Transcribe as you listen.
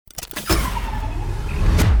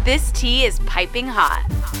This tea is piping hot.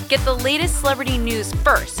 Get the latest celebrity news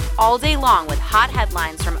first all day long with hot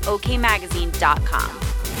headlines from okmagazine.com.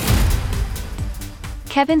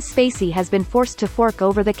 Kevin Spacey has been forced to fork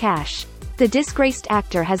over the cash. The disgraced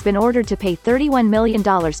actor has been ordered to pay $31 million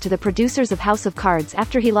to the producers of House of Cards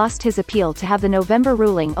after he lost his appeal to have the November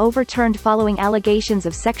ruling overturned following allegations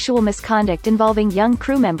of sexual misconduct involving young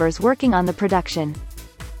crew members working on the production.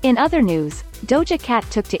 In other news, Doja Cat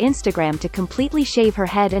took to Instagram to completely shave her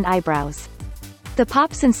head and eyebrows. The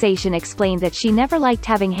pop sensation explained that she never liked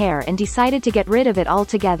having hair and decided to get rid of it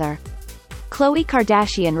altogether. Khloe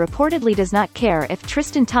Kardashian reportedly does not care if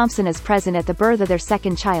Tristan Thompson is present at the birth of their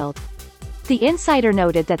second child. The insider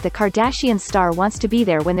noted that the Kardashian star wants to be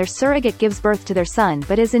there when their surrogate gives birth to their son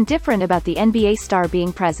but is indifferent about the NBA star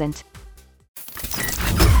being present.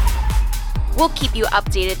 We'll keep you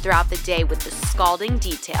updated throughout the day with the scalding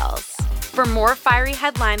details. For more fiery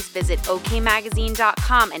headlines, visit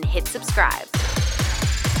okmagazine.com and hit subscribe.